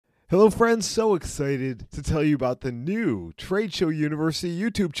Hello, friends. So excited to tell you about the new Trade Show University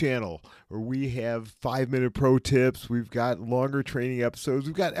YouTube channel where we have 5-minute pro tips. We've got longer training episodes.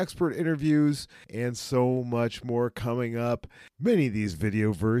 We've got expert interviews and so much more coming up. Many of these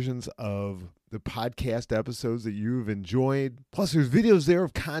video versions of the podcast episodes that you've enjoyed. Plus, there's videos there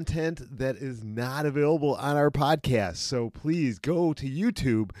of content that is not available on our podcast. So please go to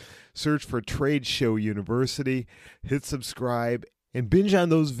YouTube, search for Trade Show University, hit subscribe, and binge on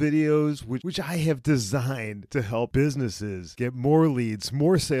those videos, which I have designed to help businesses get more leads,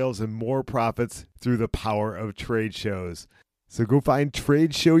 more sales, and more profits through the power of trade shows. So go find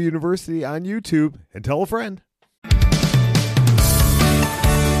Trade Show University on YouTube and tell a friend.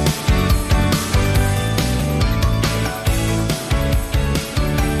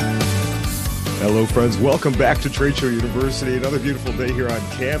 Hello, friends. Welcome back to Trade Show University. Another beautiful day here on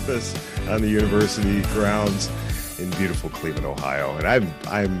campus on the university grounds in beautiful Cleveland, Ohio. And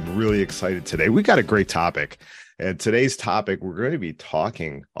I'm really excited today. We got a great topic. And today's topic, we're going to be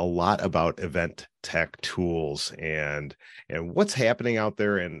talking a lot about tech tools and what's happening out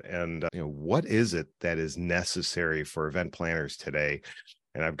there and what is it that is necessary for event planners today.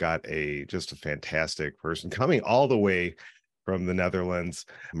 And I've got just a fantastic person coming all the way from the Netherlands,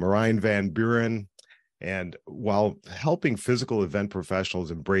 Merijn van Buuren. And while helping physical event professionals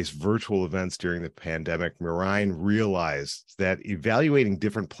embrace virtual events during the pandemic, Merijn realized that evaluating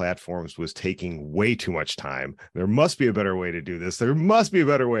different platforms was taking way too much time. There must be a better way to do this. There must be a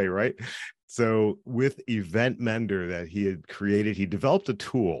better way, right? So with Event Mender that he had created, he developed a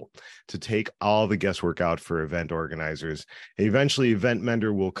tool to take all the guesswork out for event organizers. Eventually, Event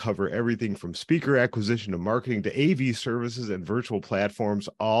Mender will cover everything from speaker acquisition to marketing to AV services and virtual platforms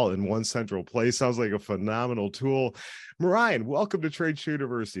all in one central place. Sounds like a phenomenal tool. Merijn, welcome to Trade Show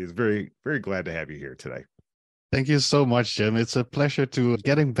University. It's very, very glad to have you here today. Thank you so much, Jim. It's a pleasure to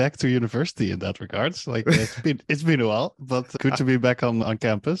getting back to university in that regards. Like it's been a while, but good to be back on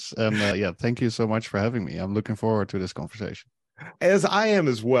campus. And thank you so much for having me. I'm looking forward to this conversation. As I am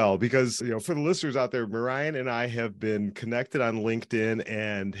as well, because for the listeners out there, Merijn and I have been connected on LinkedIn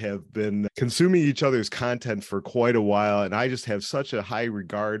and have been consuming each other's content for quite a while. And I just have such a high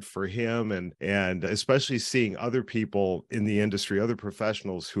regard for him and especially seeing other people in the industry, other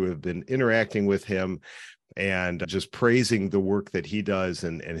professionals who have been interacting with him and just praising the work that he does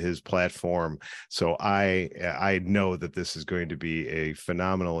and his platform. So I know that this is going to be a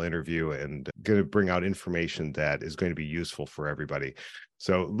phenomenal interview and going to bring out information that is going to be useful for everybody.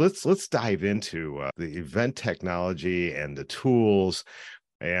 So let's dive into the event technology and the tools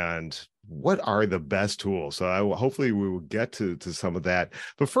and what are the best tools. So hopefully we will get to some of that.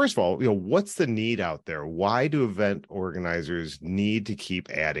 But first of all, what's the need out there? Why do event organizers need to keep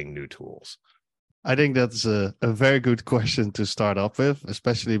adding new tools? I think that's a very good question to start off with,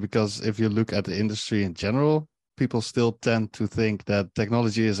 especially because if you look at the industry in general, people still tend to think that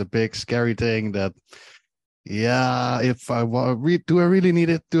technology is a big, scary thing that, if I want, do I really need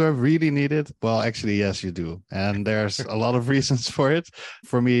it? Do I really need it? Well, actually, yes, you do. And there's a lot of reasons for it.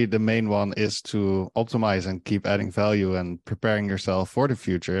 For me, the main one is to optimize and keep adding value and preparing yourself for the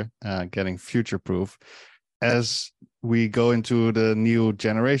future, getting future-proof. As we go into the new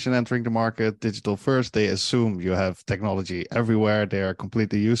generation entering the market, digital first, they assume you have technology everywhere. They are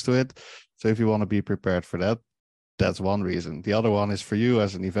completely used to it. So if you want to be prepared for that, that's one reason. The other one is for you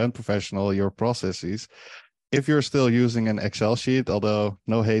as an event professional, your processes. If you're still using an Excel sheet, although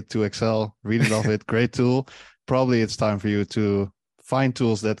no hate to Excel, really love it, great tool, probably it's time for you to find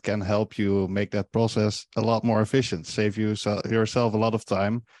tools that can help you make that process a lot more efficient, save yourself a lot of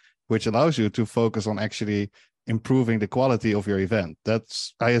time, which allows you to focus on actually improving the quality of your event.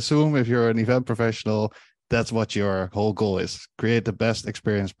 That's, I assume, if you're an event professional, that's what your whole goal is, create the best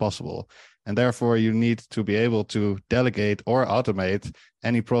experience possible. And therefore, you need to be able to delegate or automate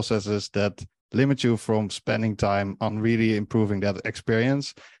any processes that limit you from spending time on really improving that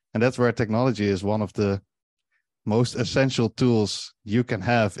experience. And that's where technology is one of the most essential tools you can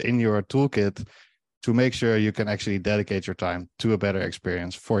have in your toolkit to make sure you can actually dedicate your time to a better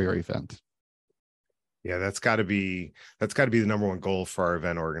experience for your event. Yeah, that's got to be the number one goal for our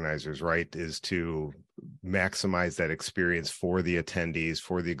event organizers, right? Is to maximize that experience for the attendees,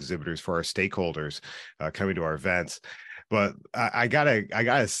 for the exhibitors, for our stakeholders coming to our events. But I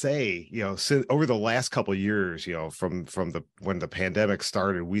gotta say, since over the last couple of years, from when the pandemic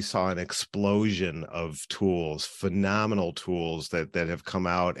started, we saw an explosion of tools, phenomenal tools that have come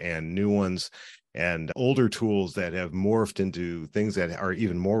out, and new ones and older tools that have morphed into things that are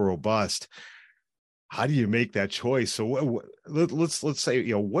even more robust. How do you make that choice? So let's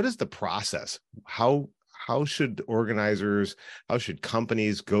say, what is the process? How how should organizers, how should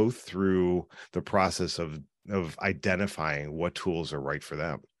companies go through the process of identifying what tools are right for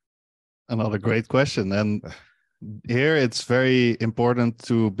them? Another great question. And here it's very important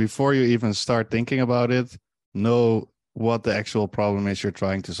to, before you even start thinking about it, know what the actual problem is you're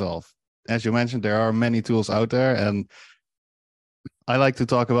trying to solve. As you mentioned, there are many tools out there, and I like to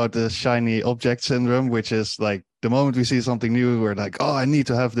talk about the shiny object syndrome, which is like the moment we see something new, we're like, oh, I need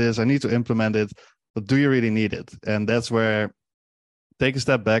to have this, I need to implement it. But do you really need it? And that's where, take a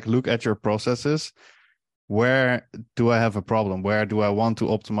step back, look at your processes. Where do I have a problem? Where do I want to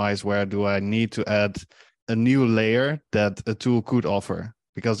optimize? Where do I need to add a new layer that a tool could offer?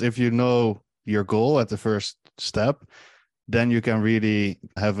 Because if you know your goal at the first step, then you can really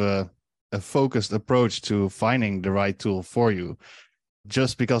have a focused approach to finding the right tool for you.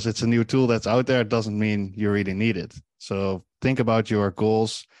 Just because it's a new tool that's out there doesn't mean you really need it. So think about your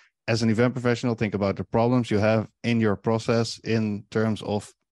goals as an event professional. Think about the problems you have in your process in terms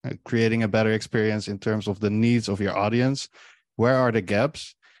of creating a better experience, in terms of the needs of your audience. Where are the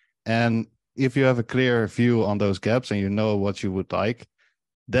gaps? And if you have a clear view on those gaps and you know what you would like,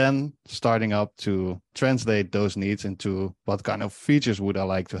 then starting up to translate those needs into what kind of features would I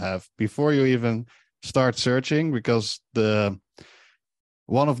like to have before you even start searching. Because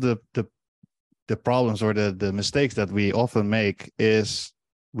one of the problems or the mistakes that we often make is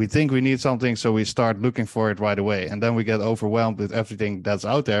we think we need something, so we start looking for it right away, and then we get overwhelmed with everything that's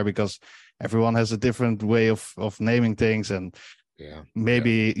out there because everyone has a different way of naming things. And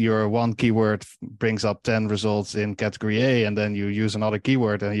maybe your one keyword brings up 10 results in category A, and then you use another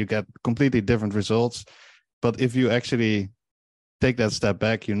keyword and you get completely different results. But if you actually take that step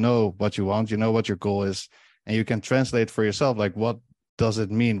back, you know what you want, you know what your goal is, and you can translate for yourself, like, what does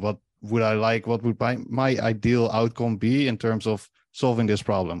it mean? What would I like? What would my ideal outcome be in terms of solving this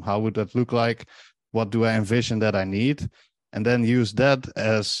problem? How would that look like? What do I envision that I need? And then use that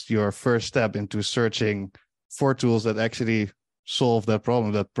as your first step into searching for tools that actually solve that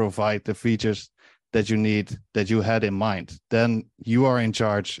problem, that provide the features that you need, that you had in mind. Then you are in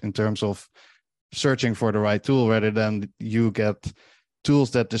charge in terms of searching for the right tool, rather than you get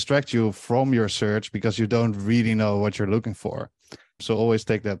tools that distract you from your search because you don't really know what you're looking for. So always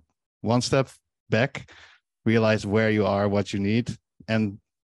take that one step back, realize where you are, what you need, and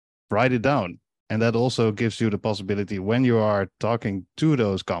write it down. And that also gives you the possibility, when you are talking to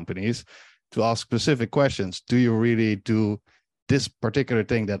those companies, to ask specific questions. Do you really do this particular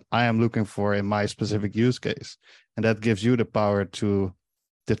thing that I am looking for in my specific use case? And that gives you the power to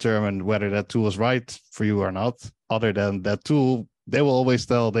determine whether that tool is right for you or not. Other than that tool, they will always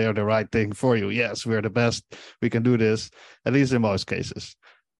tell they are the right thing for you. Yes, we're the best, we can do this, at least in most cases.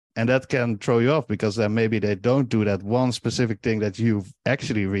 And that can throw you off, because then maybe they don't do that one specific thing that you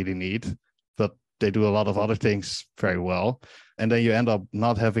actually really need, but they do a lot of other things very well. And then you end up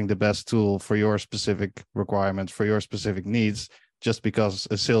not having the best tool for your specific requirements, for your specific needs, just because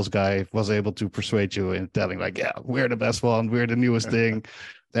a sales guy was able to persuade you in telling, like, yeah, we're the best one, we're the newest thing.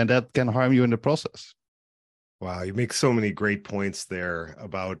 And that can harm you in the process. Wow, you make so many great points there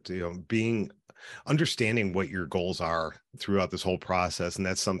about, understanding what your goals are throughout this whole process. And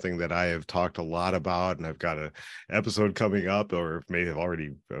that's something that I have talked a lot about, and I've got an episode coming up, or may have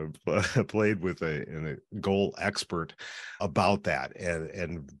already played with a goal expert about that,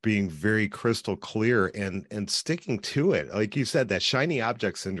 and being very crystal clear and sticking to it. Like you said, that shiny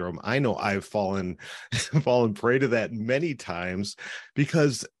object syndrome, I know I've fallen prey to that many times,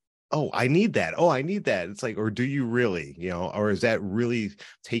 because oh, I need that. Oh, I need that. It's like, or do you really, or is that really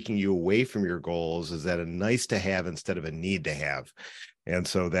taking you away from your goals? Is that a nice to have instead of a need to have? And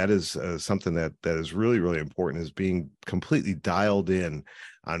so that is something that is really, really important, is being completely dialed in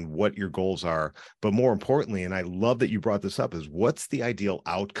on what your goals are. But more importantly, and I love that you brought this up, is what's the ideal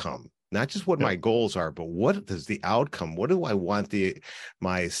outcome? Not just what my goals are, but what is the outcome? What do I want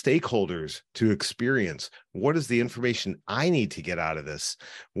my stakeholders to experience? What is the information I need to get out of this?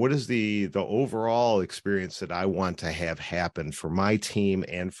 What is the overall experience that I want to have happen for my team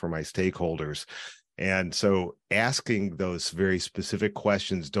and for my stakeholders? And so asking those very specific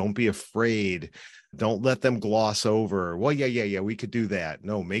questions, don't be afraid. Don't let them gloss over, well, yeah, we could do that.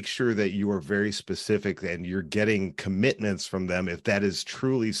 No, make sure that you are very specific and you're getting commitments from them if that is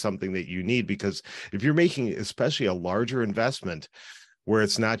truly something that you need. Because if you're making especially a larger investment, where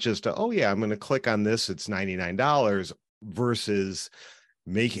it's not just, oh yeah, I'm going to click on this, it's $99, versus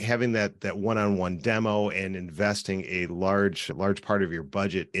having that one-on-one demo and investing a large part of your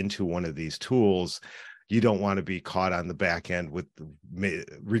budget into one of these tools, you don't want to be caught on the back end with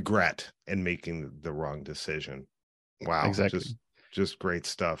regret and making the wrong decision. Wow. Exactly. Just great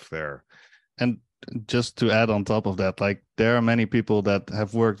stuff there. And just to add on top of that, like there are many people that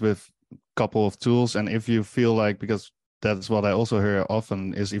have worked with a couple of tools. And if you feel like, because that's what I also hear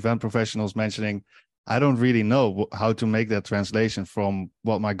often is event professionals mentioning, I don't really know how to make that translation from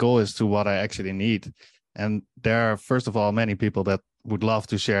what my goal is to what I actually need. And there are, first of all, many people that would love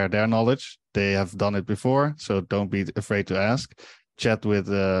to share their knowledge. They have done it before, so don't be afraid to ask. Chat with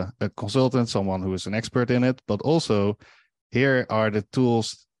a consultant, someone who is an expert in it. But also, here are the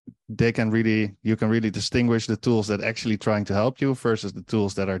tools. You can really distinguish the tools that actually trying to help you versus the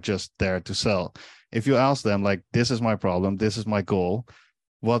tools that are just there to sell. If you ask them, like, this is my problem, this is my goal,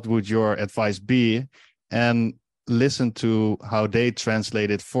 what would your advice be? And listen to how they translate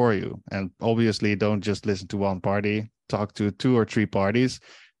it for you. And obviously, don't just listen to one party, talk to 2 or 3 parties,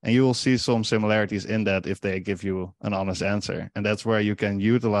 and you will see some similarities in that if they give you an honest answer. And that's where you can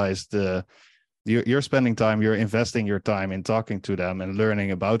utilize you're spending time, you're investing your time in talking to them and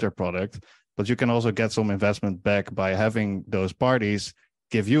learning about their product, but you can also get some investment back by having those parties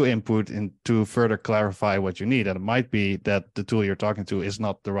give you input to further clarify what you need. And it might be that the tool you're talking to is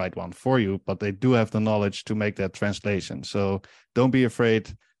not the right one for you, but they do have the knowledge to make that translation. So don't be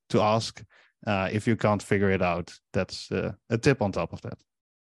afraid to ask if you can't figure it out. That's a tip on top of that.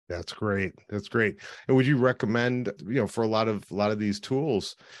 That's great. That's great. And would you recommend, for a lot of these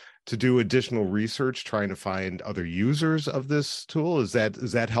tools, to do additional research, trying to find other users of this tool? Is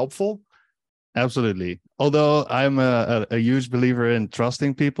that helpful? Absolutely. Although I'm a huge believer in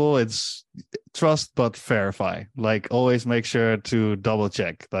trusting people, it's trust but verify. Like, always make sure to double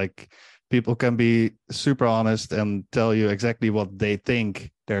check. Like, people can be super honest and tell you exactly what they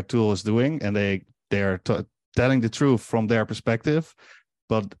think their tool is doing, and they're telling the truth from their perspective.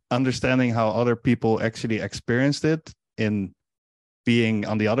 But understanding how other people actually experienced it in being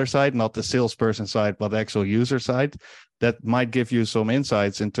on the other side, not the salesperson side, but the actual user side, that might give you some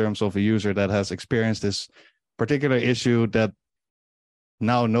insights in terms of a user that has experienced this particular issue, that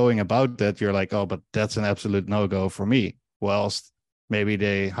now knowing about that, you're like, oh, but that's an absolute no-go for me. Whilst maybe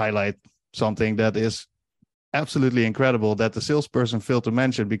they highlight something that is absolutely incredible that the salesperson failed to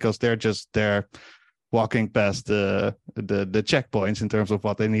mention because they're just there walking past the checkpoints in terms of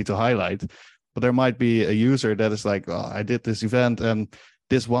what they need to highlight. But there might be a user that is like, oh, I did this event and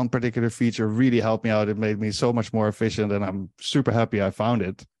this one particular feature really helped me out. It made me so much more efficient and I'm super happy I found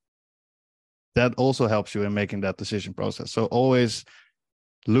it. That also helps you in making that decision process. So always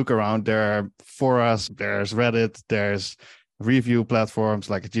look around. There are forums, there's Reddit, there's review platforms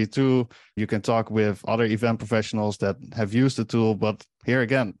like G2. You can talk with other event professionals that have used the tool. But here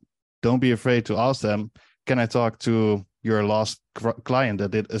again, don't be afraid to ask them, can I talk to your last client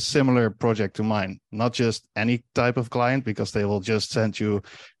that did a similar project to mine? Not just any type of client, because they will just send you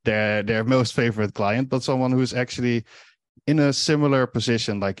their most favorite client, but someone who's actually in a similar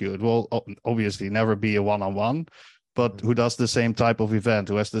position like you. It will obviously never be a one-on-one, but who does the same type of event,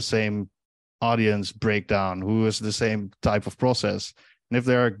 who has the same audience breakdown, who has the same type of process. And if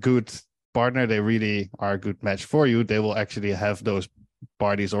they're a good partner, they really are a good match for you. They will actually have those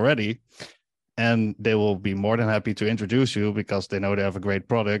parties already, and they will be more than happy to introduce you because they know they have a great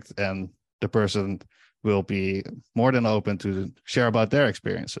product, and the person will be more than open to share about their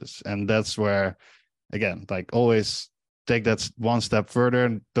experiences. And that's where, again, like, always take that one step further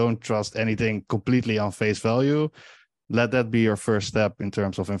and don't trust anything completely on face value. Let that be your first step in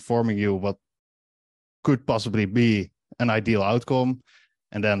terms of informing you what could possibly be an ideal outcome,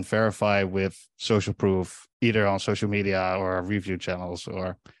 and then verify with social proof, either on social media or review channels,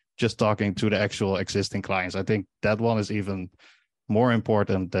 or just talking to the actual existing clients. I think that one is even more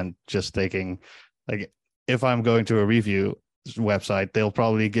important than just taking, like, if I'm going to a review website, they'll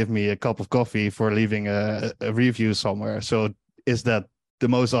probably give me a cup of coffee for leaving a review somewhere. So is that the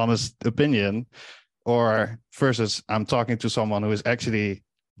most honest opinion? Or versus I'm talking to someone who is actually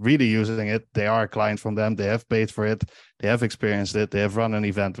really using it. They are a client from them. They have paid for it. They have experienced it. They have run an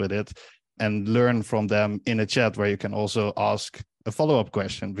event with it, and learn from them in a chat where you can also ask a follow-up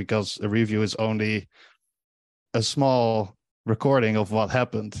question, because a review is only a small recording of what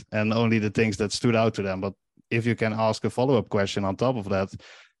happened and only the things that stood out to them. But if you can ask a follow-up question on top of that,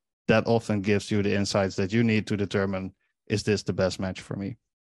 that often gives you the insights that you need to determine, is this the best match for me?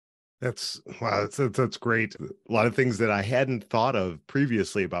 That's great. A lot of things that I hadn't thought of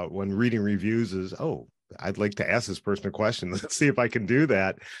previously about when reading reviews is, oh, I'd like to ask this person a question. Let's see if I can do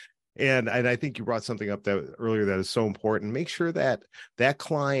that. And I think you brought something up that earlier that is so important. Make sure that that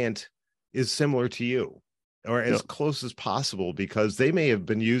client is similar to you, or as close as possible, because they may have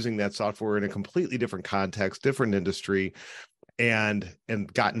been using that software in a completely different context, different industry. and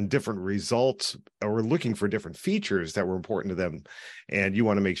gotten different results or looking for different features that were important to them. And you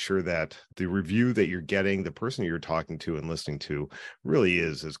want to make sure that the review that you're getting, the person you're talking to and listening to, really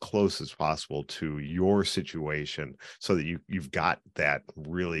is as close as possible to your situation, so that you've got that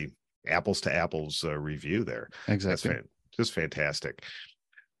really apples to apples review there. Exactly. That's just fantastic.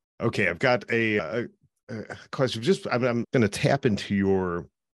 Okay, I've got a question. I'm going to tap into your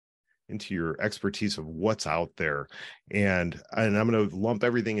expertise of what's out there, and I'm going to lump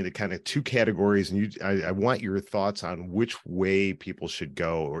everything into kind of two categories. And I want your thoughts on which way people should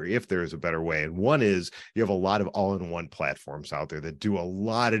go, or if there's a better way. And one is, you have a lot of all-in-one platforms out there that do a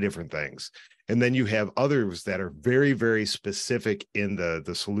lot of different things. And then you have others that are very, very specific in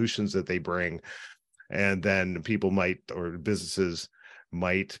the solutions that they bring. And then people or businesses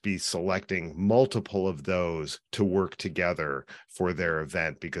might be selecting multiple of those to work together for their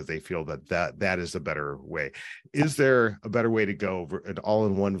event because they feel that is a better way. Is there a better way to go, an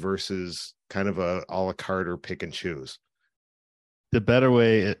all-in-one versus kind of a la carte or pick and choose? The better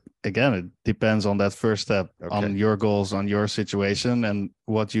way, again, it depends on that first step, on your goals, on your situation, and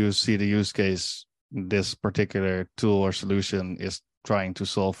what you see the use case this particular tool or solution is trying to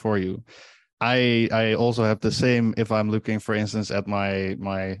solve for you. I also have the same if I'm looking, for instance, at my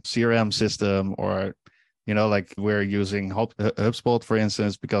CRM system, or, like we're using HubSpot, for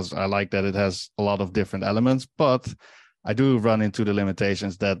instance, because I like that it has a lot of different elements, but I do run into the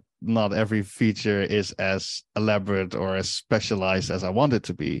limitations that not every feature is as elaborate or as specialized as I want it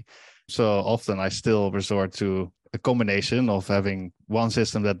to be. So often I still resort to a combination of having one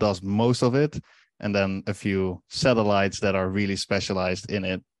system that does most of it, and then a few satellites that are really specialized in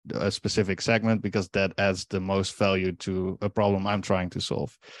it, a specific segment, because that adds the most value to a problem I'm trying to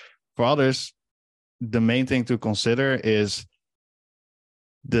solve. For others, the main thing to consider is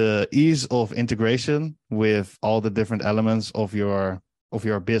the ease of integration with all the different elements of your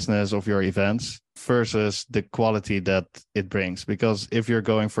business, of your events, versus the quality that it brings. Because if you're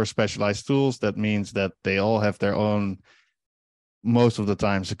going for specialized tools, that means that they all have their own, most of the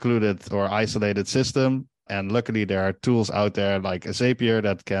time, secluded or isolated system. And luckily, there are tools out there like Zapier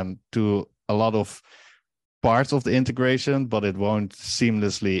that can do a lot of parts of the integration, but it won't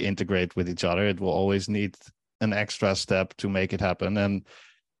seamlessly integrate with each other. It will always need an extra step to make it happen. And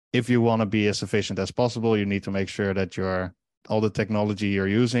if you want to be as efficient as possible, you need to make sure that all the technology you're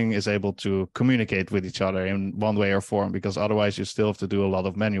using is able to communicate with each other in one way or form, because otherwise you still have to do a lot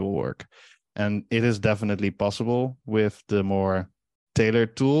of manual work. And it is definitely possible with the more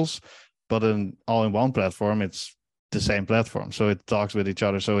tailored tools. But an all-in-one platform, it's the same platform. So it talks with each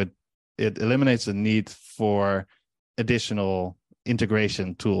other. So it eliminates the need for additional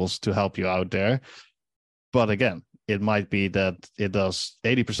integration tools to help you out there. But again, it might be that it does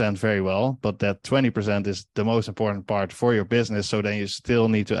 80% very well, but that 20% is the most important part for your business. So then you still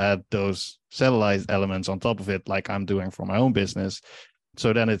need to add those satellite elements on top of it, like I'm doing for my own business.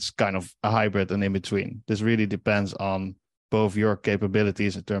 So then it's kind of a hybrid and in between. This really depends on both your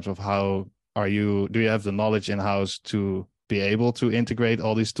capabilities in terms of do you have the knowledge in-house to be able to integrate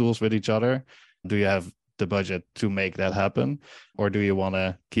all these tools with each other? Do you have the budget to make that happen? Or do you want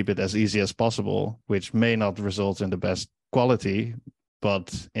to keep it as easy as possible, which may not result in the best quality,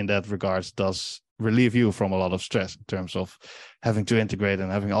 but in that regards does relieve you from a lot of stress in terms of having to integrate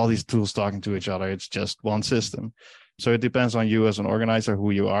and having all these tools talking to each other? It's just one system. So it depends on you as an organizer,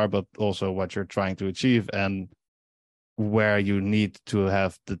 who you are, but also what you're trying to achieve and where you need to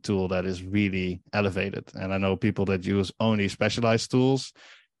have the tool that is really elevated. And I know people that use only specialized tools.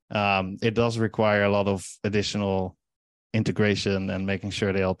 It does require a lot of additional integration and making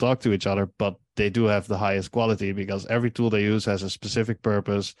sure they all talk to each other, but they do have the highest quality because every tool they use has a specific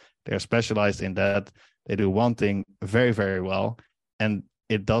purpose. They're specialized in that. They do one thing very, very well, and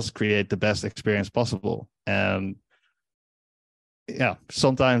it does create the best experience possible. And yeah,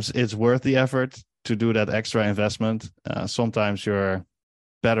 sometimes it's worth the effort to do that extra investment. Sometimes you're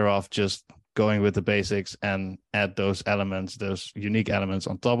better off just going with the basics and add those elements, those unique elements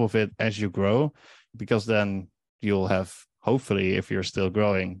on top of it as you grow, because then you'll have, hopefully, if you're still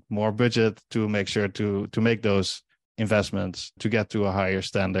growing, more budget to make sure to make those investments to get to a higher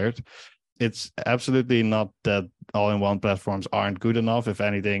standard. It's absolutely not that all-in-one platforms aren't good enough. If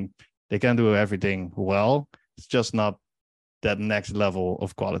anything, they can do everything well. It's just not that next level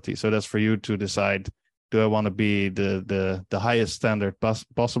of quality. So that's for you to decide, do I want to be the highest standard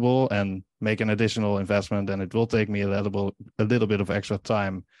possible and make an additional investment, and it will take me a little bit of extra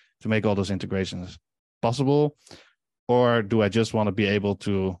time to make all those integrations possible? Or do I just want to be able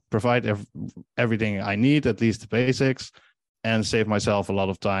to provide everything I need, at least the basics, and save myself a lot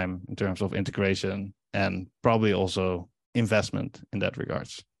of time in terms of integration, and probably also investment in that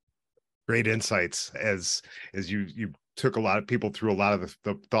regards. Great insights as you took a lot of people through a lot of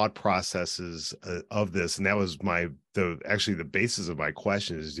the thought processes of this, and that was actually the basis of my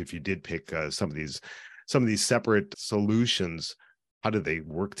question is if you did pick some of these separate solutions, how do they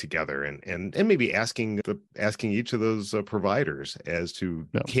work together, and maybe asking each of those providers as to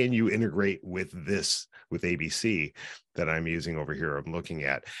can you integrate with ABC that I'm using over here, I'm looking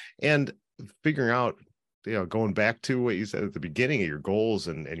at, and figuring out, going back to what you said at the beginning of your goals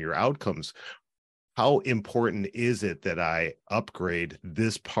and your outcomes, how important is it that I upgrade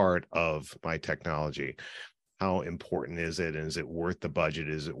this part of my technology? How important is it? And is it worth the budget?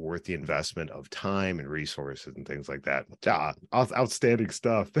 Is it worth the investment of time and resources and things like that? Outstanding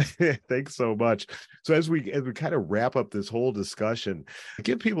stuff. Thanks so much. So as we kind of wrap up this whole discussion,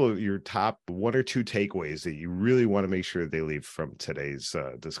 give people your top 1 or 2 takeaways that you really want to make sure they leave from today's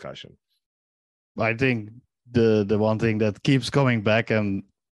discussion. I think the one thing that keeps coming back, and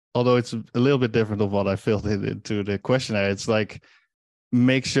although it's a little bit different of what I filled into the questionnaire, it's like,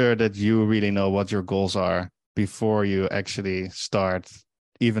 make sure that you really know what your goals are before you actually start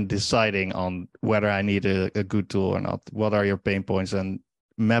even deciding on whether I need a good tool or not. What are your pain points, and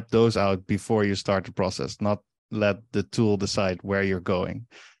map those out before you start the process. Not let the tool decide where you're going,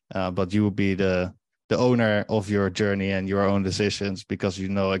 but you will be the owner of your journey and your own decisions because you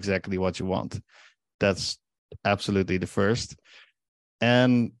know exactly what you want. That's absolutely the first.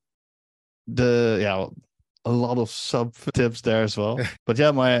 And a lot of sub tips there as well. But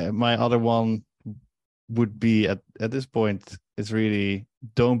yeah, my other one would be at this point, it's really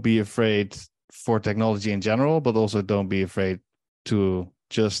don't be afraid for technology in general, but also don't be afraid to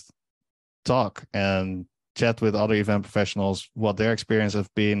just talk and chat with other event professionals, what their experience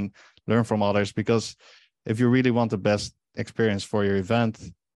have been, learn from others. Because if you really want the best experience for your event,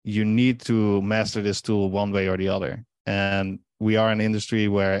 you need to master this tool one way or the other. And we are an industry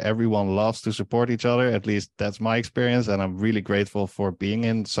where everyone loves to support each other. At least that's my experience. And I'm really grateful for being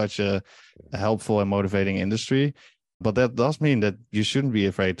in such a helpful and motivating industry. But that does mean that you shouldn't be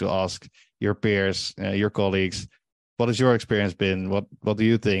afraid to ask your peers, your colleagues, what has your experience been? What do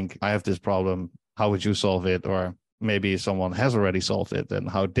you think? I have this problem. How would you solve it? Or maybe someone has already solved it, and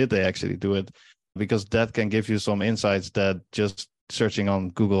how did they actually do it? Because that can give you some insights that just searching on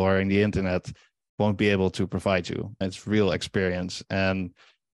Google or in the internet won't be able to provide you. It's real experience. And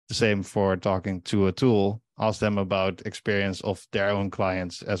the same for talking to a tool. Ask them about experience of their own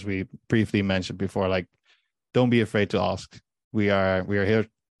clients, as we briefly mentioned before. Like, don't be afraid to ask. We are here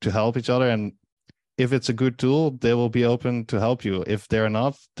to help each other, and if it's a good tool, they will be open to help you. If they're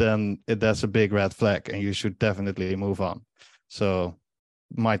not, then that's a big red flag, and you should definitely move on. So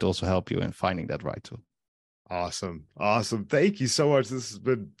might also help you in finding that right tool. Awesome. Thank you so much. This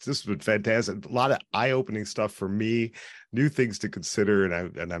has been fantastic. A lot of eye-opening stuff for me, new things to consider,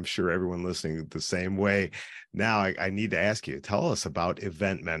 and I'm sure everyone listening the same way. Now I need to ask you, tell us about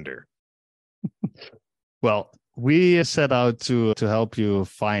Event Mender. Well, we set out to help you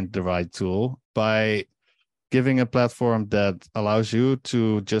find the right tool by giving a platform that allows you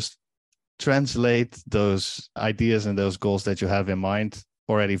to just translate those ideas and those goals that you have in mind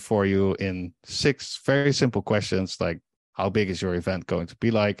already for you in 6 very simple questions, like how big is your event going to be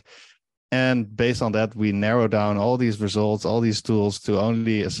like? And based on that, we narrow down all these results, all these tools to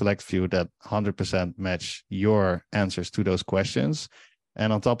only a select few that 100% match your answers to those questions.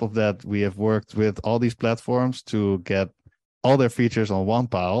 And on top of that, we have worked with all these platforms to get all their features on one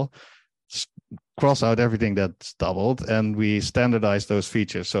pile, cross out everything that's doubled, and we standardize those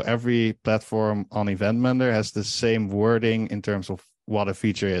features. So every platform on Event Mender has the same wording in terms of what a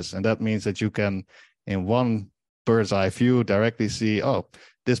feature is. And that means that you can, in one bird's eye view, directly see, oh,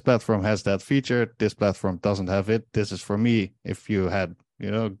 this platform has that feature, this platform doesn't have it. This is for me. If you had,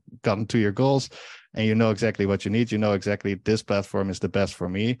 gotten to your goals and you know exactly what you need, you know exactly this platform is the best for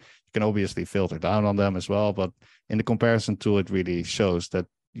me. You can obviously filter down on them as well, but in the comparison tool, it really shows that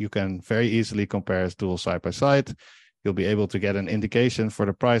you can very easily compare tools side by side. You'll be able to get an indication for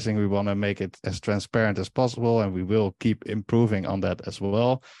the pricing. We want to make it as transparent as possible, and we will keep improving on that as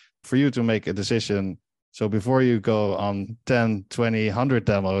well for you to make a decision. So before you go on 10, 20, 100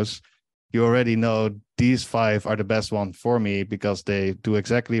 demos, you already know these 5 are the best one for me because they do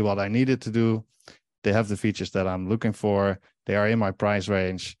exactly what I needed to do. They have the features that I'm looking for. They are in my price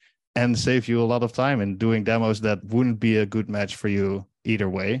range, and save you a lot of time in doing demos that wouldn't be a good match for you either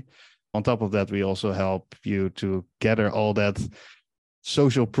way. On top of that, we also help you to gather all that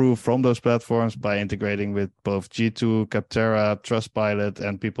social proof from those platforms by integrating with both G2, Capterra, Trustpilot,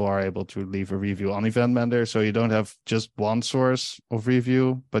 and people are able to leave a review on Event Mender. So you don't have just one source of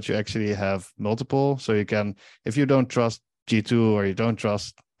review, but you actually have multiple. So you can, if you don't trust G2 or you don't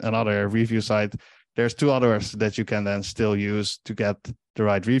trust another review site, there's two others that you can then still use to get the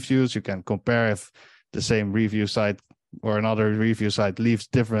right reviews. You can compare if the same review site or another review site leaves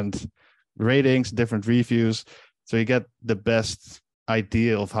different ratings, different reviews. So you get the best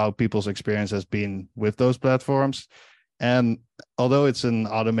idea of how people's experience has been with those platforms. And although it's an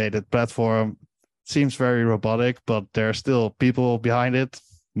automated platform, it seems very robotic, but there are still people behind it,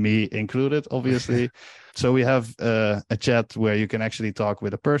 me included, obviously. So we have a chat where you can actually talk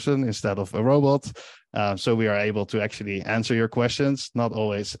with a person instead of a robot. So we are able to actually answer your questions, not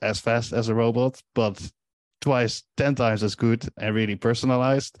always as fast as a robot, but twice, 10 times as good and really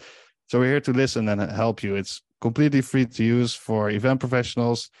personalized. So we're here to listen and help you. It's completely free to use for event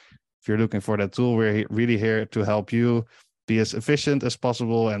professionals. If you're looking for that tool, we're really here to help you be as efficient as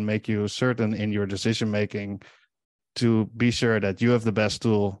possible and make you certain in your decision making to be sure that you have the best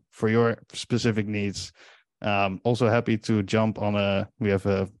tool for your specific needs. Also happy to jump on we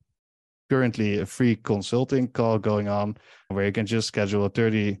have currently a free consulting call going on where you can just schedule a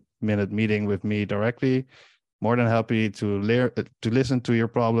 30-minute meeting with me directly. More than happy to listen to your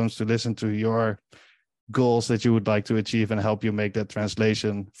problems, to listen to your goals that you would like to achieve and help you make that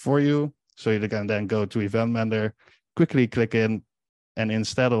translation for you. So you can then go to Event Mender, quickly click in, and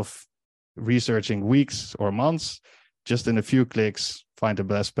instead of researching weeks or months, just in a few clicks, find the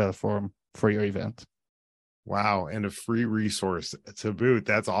best platform for your event. Wow. And a free resource to boot.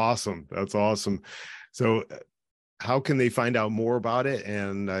 That's awesome. That's awesome. So how can they find out more about it?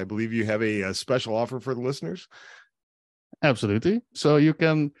 And I believe you have a special offer for the listeners. Absolutely. So you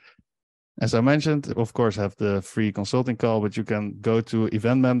can, as I mentioned, of course, have the free consulting call, but you can go to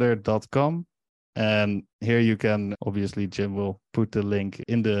eventmender.com. And here you can, obviously, Jim will put the link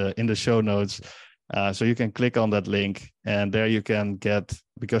in the show notes. So you can click on that link and there you can get,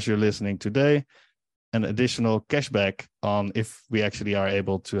 because you're listening today, an additional cashback on if we actually are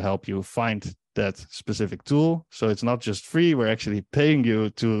able to help you find that specific tool. So it's not just free, we're actually paying you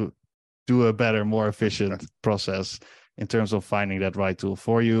to do a better, more efficient process in terms of finding that right tool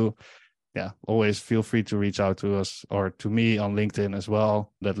for you. Yeah, always feel free to reach out to us or to me on LinkedIn as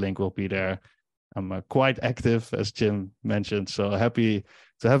well. That link will be there. I'm quite active, as Jim mentioned, so happy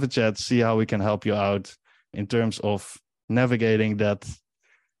to have a chat, see how we can help you out in terms of navigating that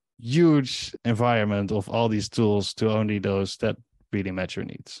huge environment of all these tools to only those that really match your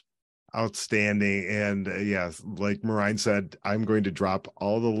needs. Outstanding. And yes, like Merijn said, I'm going to drop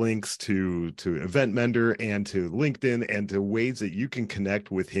all the links to Event Mender and to LinkedIn and to ways that you can connect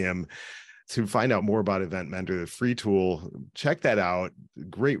with him to find out more about Event Mender, the free tool. Check that out.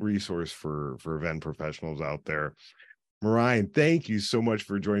 Great resource for event professionals out there. Merijn, thank you so much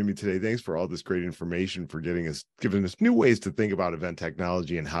for joining me today. Thanks for all this great information, for giving us new ways to think about event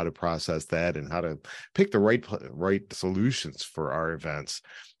technology and how to process that and how to pick the right solutions for our events.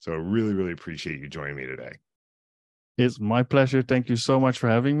 So I really, really appreciate you joining me today. It's my pleasure. Thank you so much for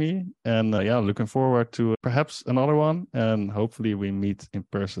having me. And looking forward to perhaps another one. And hopefully we meet in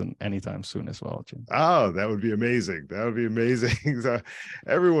person anytime soon as well, Jim. Oh, that would be amazing. That would be amazing. So,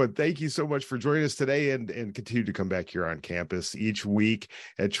 everyone, thank you so much for joining us today and continue to come back here on campus each week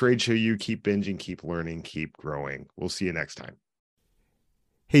at Trade Show U. Keep binging, keep learning, keep growing. We'll see you next time.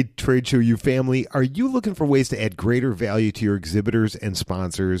 Hey, Trade Show U family, are you looking for ways to add greater value to your exhibitors and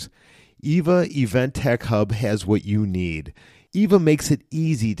sponsors? EVA Event Tech Hub has what you need. EVA makes it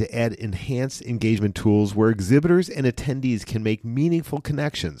easy to add enhanced engagement tools where exhibitors and attendees can make meaningful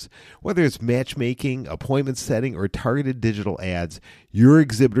connections. Whether it's matchmaking, appointment setting, or targeted digital ads, your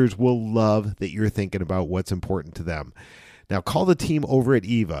exhibitors will love that you're thinking about what's important to them. Now call the team over at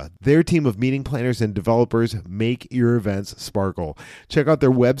EVA. Their team of meeting planners and developers make your events sparkle. Check out their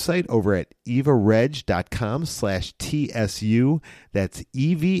website over at evareg.com/TSU. That's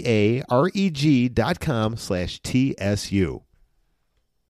EVAREG.com/TSU.